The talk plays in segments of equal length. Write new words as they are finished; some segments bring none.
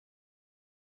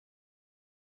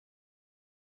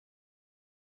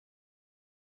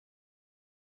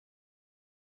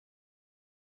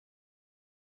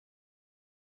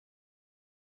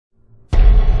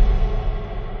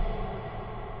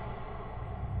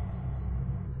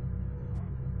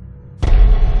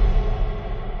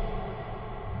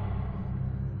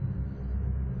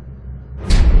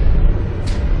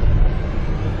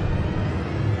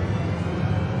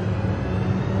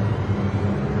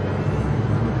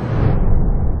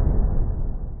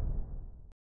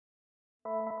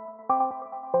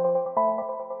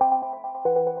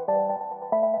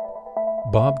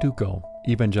Bob Dutko,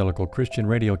 evangelical Christian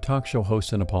radio talk show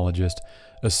host and apologist,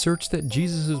 asserts that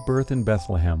Jesus' birth in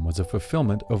Bethlehem was a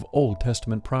fulfillment of Old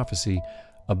Testament prophecy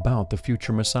about the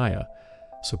future Messiah,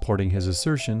 supporting his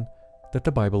assertion that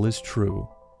the Bible is true.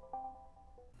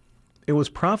 It was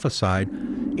prophesied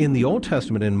in the Old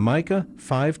Testament in Micah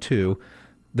 5:2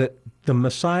 that the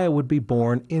Messiah would be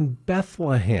born in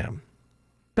Bethlehem.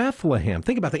 Bethlehem.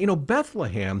 Think about that.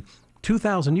 Bethlehem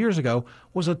 2,000 years ago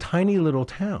was a tiny little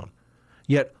town.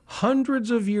 Yet hundreds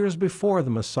of years before the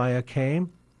Messiah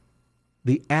came,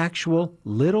 the actual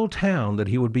little town that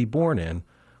he would be born in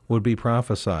would be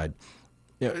prophesied.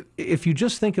 If you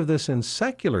just think of this in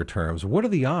secular terms, what are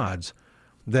the odds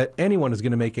that anyone is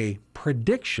going to make a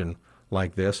prediction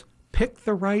like this, pick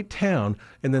the right town,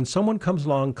 and then someone comes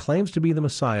along, claims to be the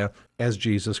Messiah, as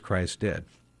Jesus Christ did?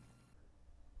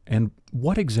 And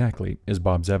what exactly is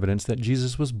Bob's evidence that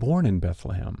Jesus was born in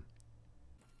Bethlehem?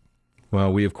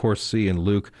 Well, we of course see in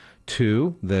Luke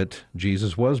 2 that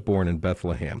Jesus was born in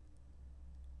Bethlehem.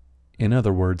 In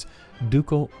other words,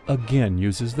 Dutko again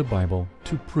uses the Bible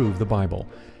to prove the Bible,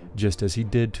 just as he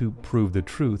did to prove the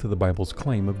truth of the Bible's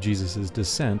claim of Jesus'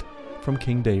 descent from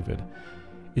King David.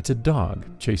 It's a dog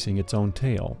chasing its own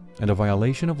tail, and a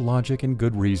violation of logic and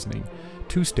good reasoning,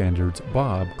 two standards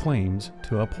Bob claims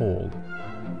to uphold.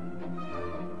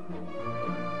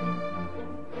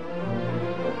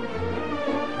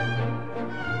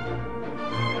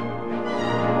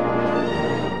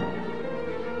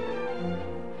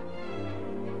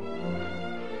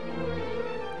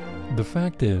 The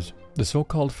fact is, the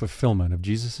so-called fulfillment of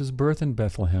Jesus' birth in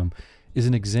Bethlehem is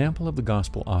an example of the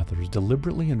gospel authors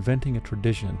deliberately inventing a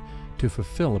tradition to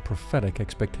fulfill a prophetic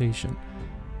expectation.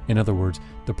 In other words,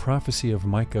 the prophecy of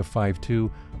Micah 5:2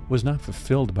 was not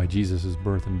fulfilled by Jesus'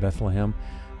 birth in Bethlehem,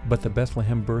 but the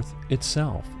Bethlehem birth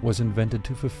itself was invented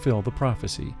to fulfill the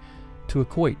prophecy, to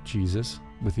equate Jesus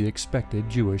with the expected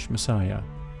Jewish Messiah.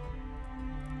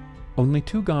 Only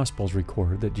two Gospels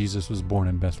record that Jesus was born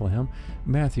in Bethlehem,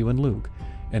 Matthew and Luke,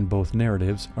 and both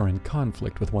narratives are in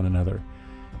conflict with one another.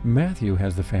 Matthew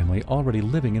has the family already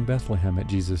living in Bethlehem at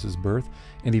Jesus' birth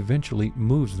and eventually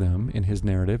moves them in his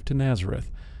narrative to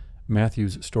Nazareth.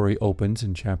 Matthew's story opens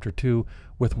in chapter 2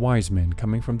 with wise men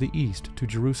coming from the east to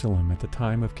Jerusalem at the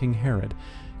time of King Herod,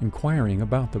 inquiring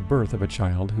about the birth of a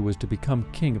child who was to become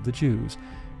king of the Jews,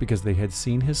 because they had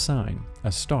seen his sign,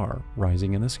 a star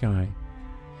rising in the sky.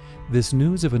 This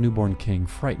news of a newborn king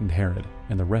frightened Herod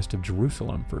and the rest of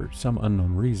Jerusalem for some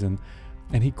unknown reason,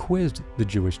 and he quizzed the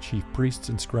Jewish chief priests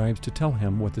and scribes to tell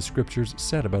him what the scriptures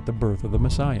said about the birth of the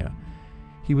Messiah.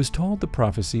 He was told the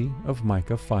prophecy of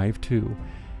Micah 5:2,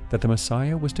 that the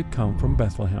Messiah was to come from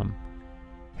Bethlehem.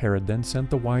 Herod then sent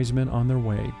the wise men on their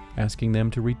way, asking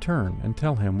them to return and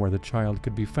tell him where the child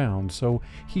could be found so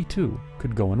he too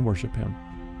could go and worship him.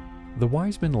 The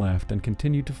wise men left and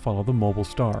continued to follow the mobile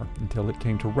star until it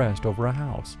came to rest over a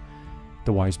house.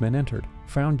 The wise men entered,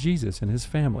 found Jesus and his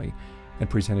family, and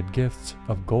presented gifts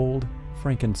of gold,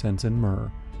 frankincense, and myrrh.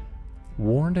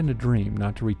 Warned in a dream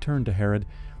not to return to Herod,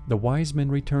 the wise men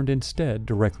returned instead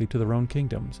directly to their own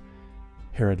kingdoms.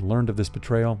 Herod learned of this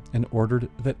betrayal and ordered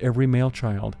that every male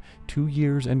child, 2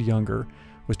 years and younger,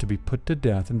 was to be put to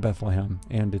death in Bethlehem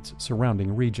and its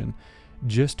surrounding region,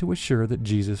 just to assure that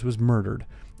Jesus was murdered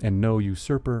and no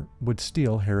usurper would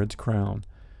steal Herod's crown.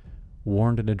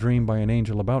 Warned in a dream by an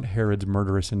angel about Herod's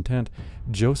murderous intent,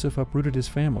 Joseph uprooted his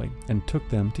family and took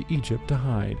them to Egypt to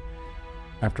hide.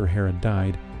 After Herod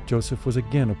died, Joseph was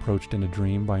again approached in a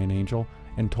dream by an angel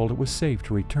and told it was safe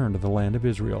to return to the land of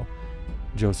Israel.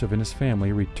 Joseph and his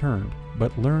family returned,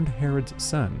 but learned Herod's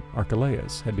son,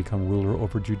 Archelaus, had become ruler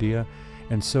over Judea,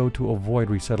 and so to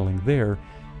avoid resettling there,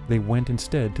 they went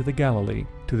instead to the Galilee,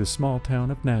 to the small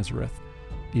town of Nazareth,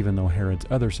 even though Herod's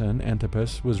other son,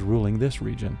 Antipas, was ruling this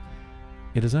region.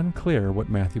 It is unclear what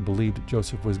Matthew believed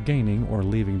Joseph was gaining or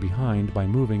leaving behind by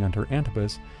moving under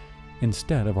Antipas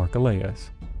instead of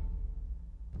Archelaus.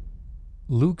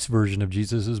 Luke's version of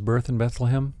Jesus' birth in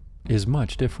Bethlehem is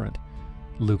much different.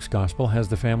 Luke's gospel has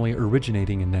the family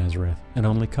originating in Nazareth and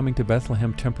only coming to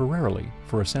Bethlehem temporarily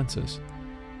for a census.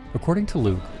 According to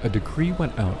Luke, a decree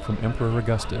went out from Emperor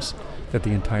Augustus that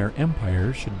the entire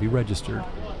empire should be registered.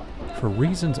 For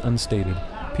reasons unstated,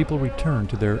 people returned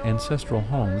to their ancestral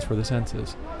homes for the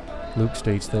census. Luke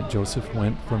states that Joseph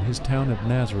went from his town of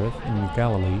Nazareth in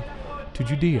Galilee to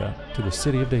Judea, to the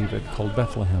city of David called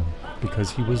Bethlehem,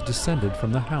 because he was descended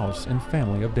from the house and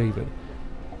family of David.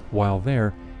 While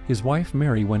there, his wife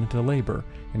Mary went into labor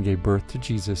and gave birth to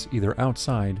Jesus either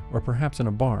outside or perhaps in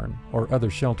a barn or other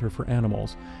shelter for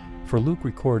animals, for Luke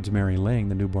records Mary laying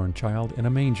the newborn child in a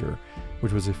manger,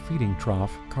 which was a feeding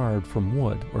trough carved from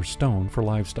wood or stone for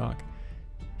livestock.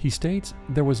 He states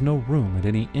there was no room at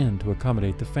any inn to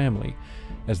accommodate the family,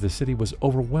 as the city was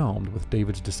overwhelmed with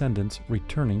David's descendants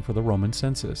returning for the Roman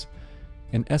census.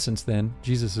 In essence, then,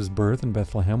 Jesus' birth in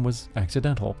Bethlehem was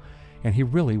accidental, and he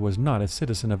really was not a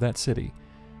citizen of that city.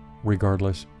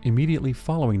 Regardless, immediately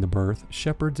following the birth,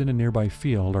 shepherds in a nearby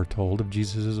field are told of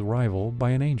Jesus' arrival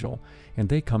by an angel, and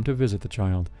they come to visit the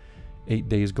child. 8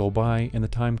 days go by, and the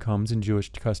time comes in Jewish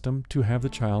custom to have the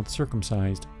child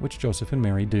circumcised, which Joseph and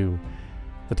Mary do.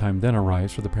 The time then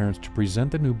arrives for the parents to present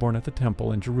the newborn at the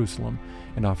temple in Jerusalem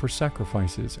and offer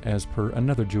sacrifices as per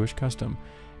another Jewish custom,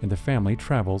 and the family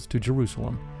travels to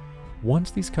Jerusalem. Once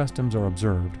these customs are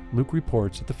observed, Luke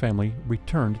reports that the family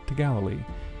returned to Galilee,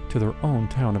 to their own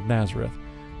town of Nazareth,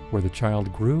 where the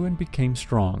child grew and became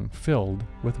strong, filled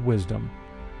with wisdom.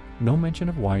 No mention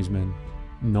of wise men,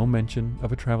 no mention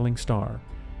of a traveling star,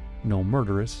 no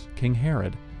murderous King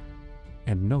Herod,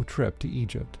 and no trip to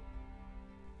Egypt.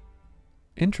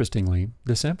 Interestingly,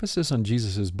 this emphasis on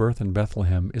Jesus' birth in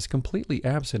Bethlehem is completely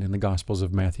absent in the Gospels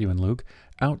of Matthew and Luke,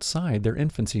 outside their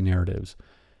infancy narratives.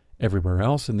 Everywhere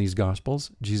else in these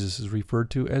Gospels, Jesus is referred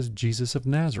to as Jesus of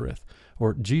Nazareth,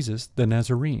 or Jesus the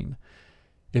Nazarene.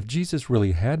 If Jesus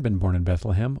really had been born in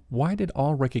Bethlehem, why did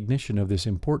all recognition of this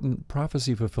important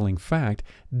prophecy-fulfilling fact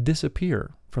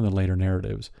disappear from the later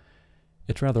narratives?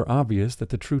 It's rather obvious that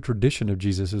the true tradition of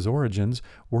Jesus' origins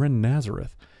were in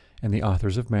Nazareth, and the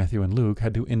authors of Matthew and Luke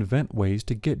had to invent ways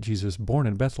to get Jesus born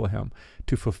in Bethlehem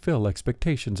to fulfill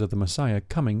expectations of the Messiah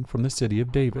coming from the city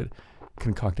of David,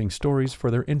 concocting stories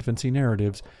for their infancy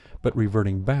narratives, but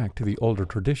reverting back to the older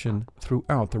tradition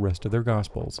throughout the rest of their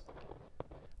Gospels.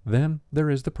 Then there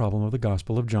is the problem of the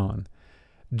Gospel of John.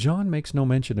 John makes no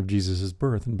mention of Jesus'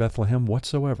 birth in Bethlehem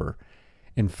whatsoever.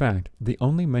 In fact, the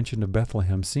only mention of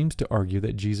Bethlehem seems to argue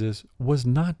that Jesus was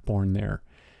not born there.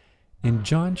 In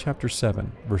John chapter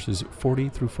 7, verses 40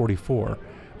 through 44,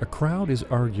 a crowd is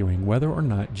arguing whether or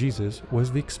not Jesus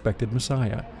was the expected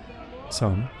Messiah.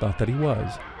 Some thought that he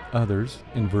was. Others,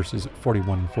 in verses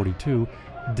 41 and 42,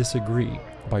 disagree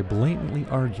by blatantly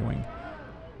arguing,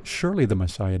 "Surely the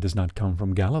Messiah does not come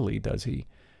from Galilee, does he?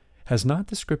 Has not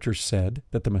the Scripture said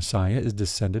that the Messiah is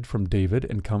descended from David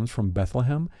and comes from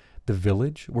Bethlehem, the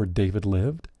village where David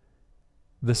lived?"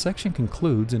 The section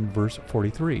concludes in verse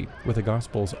 43, with the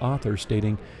Gospel's author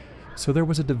stating, "So there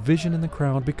was a division in the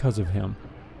crowd because of him."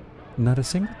 Not a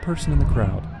single person in the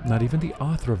crowd, not even the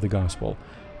author of the Gospel,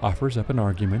 offers up an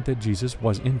argument that Jesus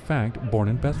was in fact born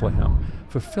in Bethlehem,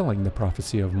 fulfilling the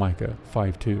prophecy of Micah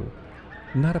 5:2.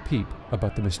 Not a peep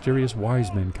about the mysterious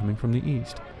wise men coming from the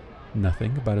east.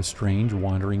 Nothing about a strange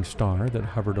wandering star that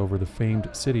hovered over the famed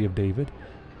city of David.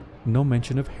 No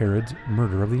mention of Herod's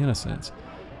murder of the innocents.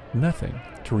 Nothing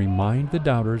to remind the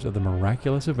doubters of the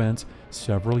miraculous events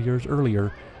several years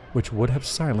earlier, which would have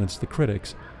silenced the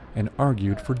critics and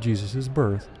argued for Jesus'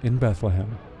 birth in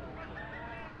Bethlehem.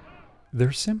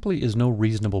 There simply is no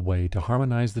reasonable way to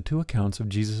harmonize the two accounts of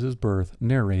Jesus' birth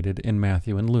narrated in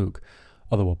Matthew and Luke,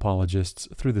 although apologists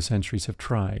through the centuries have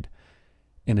tried.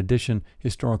 In addition,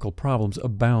 historical problems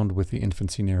abound with the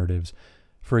infancy narratives.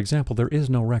 For example, there is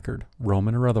no record,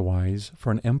 Roman or otherwise,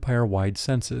 for an empire-wide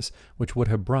census which would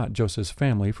have brought Joseph's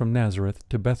family from Nazareth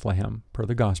to Bethlehem, per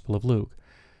the Gospel of Luke.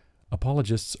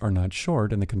 Apologists are not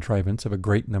short in the contrivance of a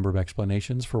great number of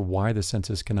explanations for why the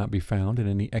census cannot be found in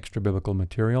any extra-biblical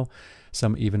material,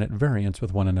 some even at variance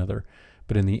with one another.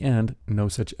 But in the end, no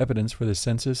such evidence for the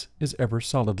census is ever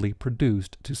solidly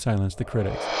produced to silence the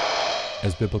critics.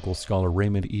 As biblical scholar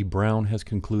Raymond E. Brown has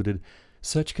concluded,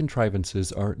 such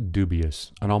contrivances are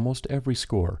dubious on almost every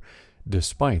score,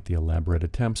 despite the elaborate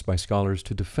attempts by scholars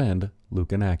to defend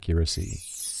Lucan accuracy.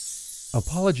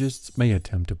 Apologists may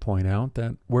attempt to point out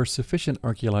that where sufficient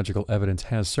archaeological evidence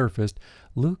has surfaced,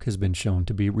 Luke has been shown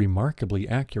to be remarkably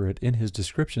accurate in his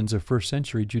descriptions of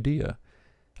first-century Judea.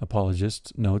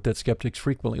 Apologists note that skeptics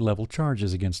frequently level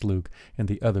charges against Luke and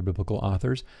the other biblical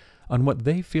authors on what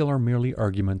they feel are merely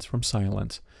arguments from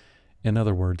silence. In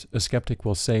other words, a skeptic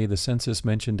will say the census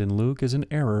mentioned in Luke is an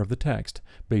error of the text,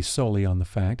 based solely on the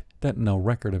fact that no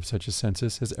record of such a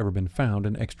census has ever been found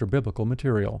in extra-biblical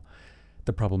material.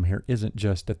 The problem here isn't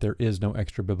just that there is no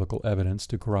extra-biblical evidence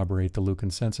to corroborate the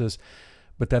Lucan census,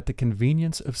 but that the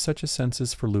convenience of such a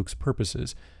census for Luke's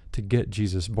purposes, to get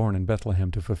Jesus born in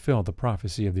Bethlehem to fulfill the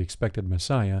prophecy of the expected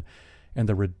Messiah, and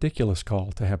the ridiculous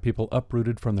call to have people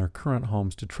uprooted from their current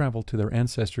homes to travel to their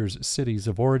ancestors' cities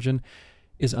of origin,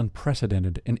 is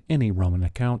unprecedented in any Roman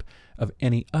account of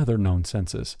any other known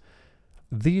census.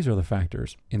 These are the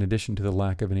factors, in addition to the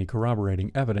lack of any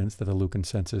corroborating evidence that the Lucan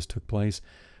census took place,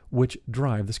 which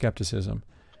drive the skepticism.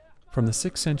 From the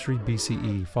 6th century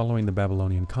BCE, following the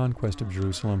Babylonian conquest of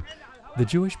Jerusalem, The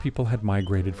Jewish people had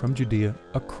migrated from Judea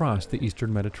across the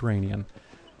eastern Mediterranean.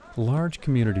 Large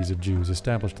communities of Jews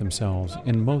established themselves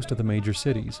in most of the major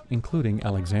cities, including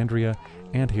Alexandria,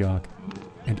 Antioch,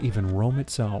 and even Rome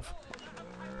itself.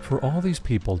 For all these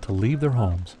people to leave their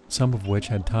homes, some of which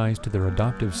had ties to their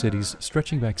adoptive cities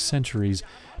stretching back centuries,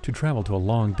 to travel to a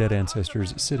long-dead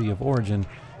ancestor's city of origin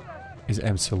is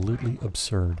absolutely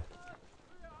absurd.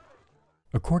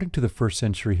 According to the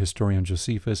first-century historian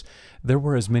Josephus, there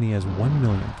were as many as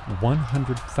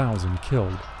 1,100,000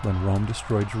 killed when Rome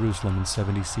destroyed Jerusalem in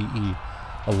 70 CE,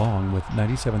 along with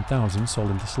 97,000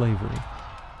 sold into slavery.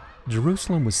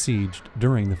 Jerusalem was sieged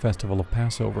during the festival of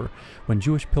Passover, when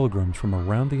Jewish pilgrims from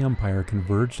around the empire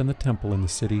converged on the temple in the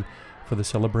city for the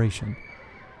celebration.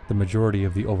 The majority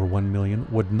of the over 1 million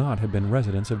would not have been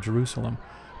residents of Jerusalem,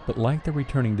 but like their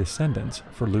returning descendants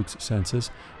for Luke's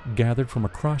census, gathered from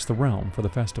across the realm for the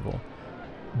festival.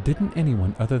 Didn't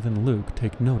anyone other than Luke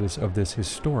take notice of this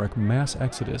historic mass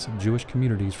exodus of Jewish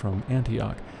communities from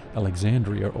Antioch,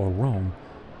 Alexandria, or Rome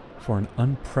for an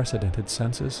unprecedented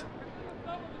census?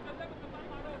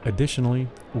 Additionally,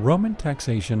 Roman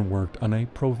taxation worked on a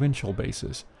provincial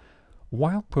basis.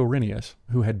 While Quirinius,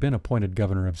 who had been appointed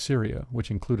governor of Syria,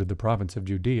 which included the province of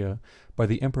Judea, by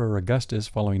the Emperor Augustus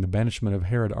following the banishment of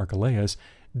Herod Archelaus,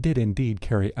 did indeed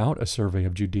carry out a survey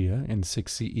of Judea in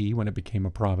 6 CE when it became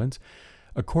a province,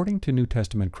 according to New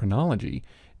Testament chronology,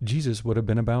 Jesus would have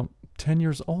been about 10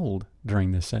 years old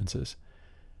during this census.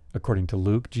 According to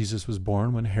Luke, Jesus was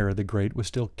born when Herod the Great was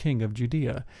still king of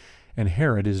Judea, and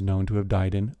Herod is known to have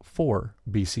died in 4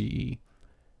 BCE.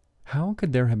 How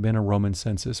could there have been a Roman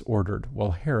census ordered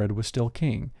while Herod was still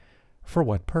king? For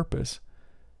what purpose?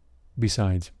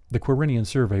 Besides, the Quirinian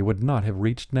survey would not have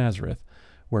reached Nazareth,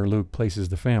 where Luke places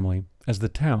the family, as the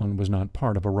town was not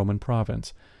part of a Roman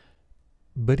province.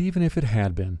 But even if it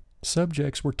had been,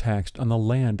 subjects were taxed on the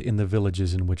land in the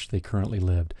villages in which they currently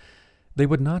lived. They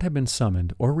would not have been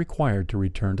summoned or required to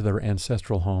return to their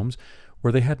ancestral homes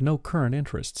where they had no current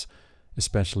interests,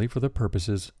 especially for the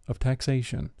purposes of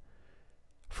taxation.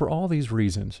 For all these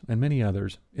reasons, and many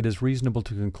others, it is reasonable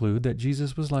to conclude that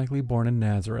Jesus was likely born in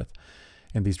Nazareth,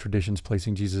 and these traditions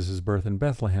placing Jesus' birth in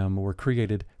Bethlehem were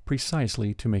created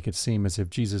precisely to make it seem as if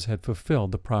Jesus had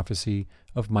fulfilled the prophecy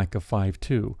of Micah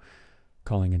 5:2,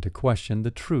 calling into question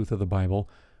the truth of the Bible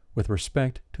with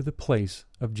respect to the place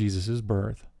of Jesus'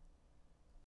 birth.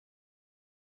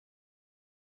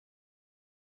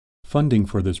 Funding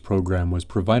for this program was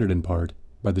provided in part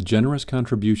by the generous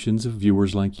contributions of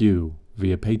viewers like you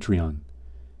via Patreon.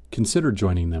 Consider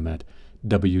joining them at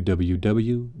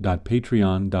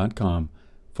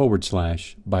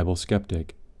www.patreon.com/Bible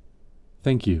Skeptic.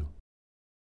 Thank you.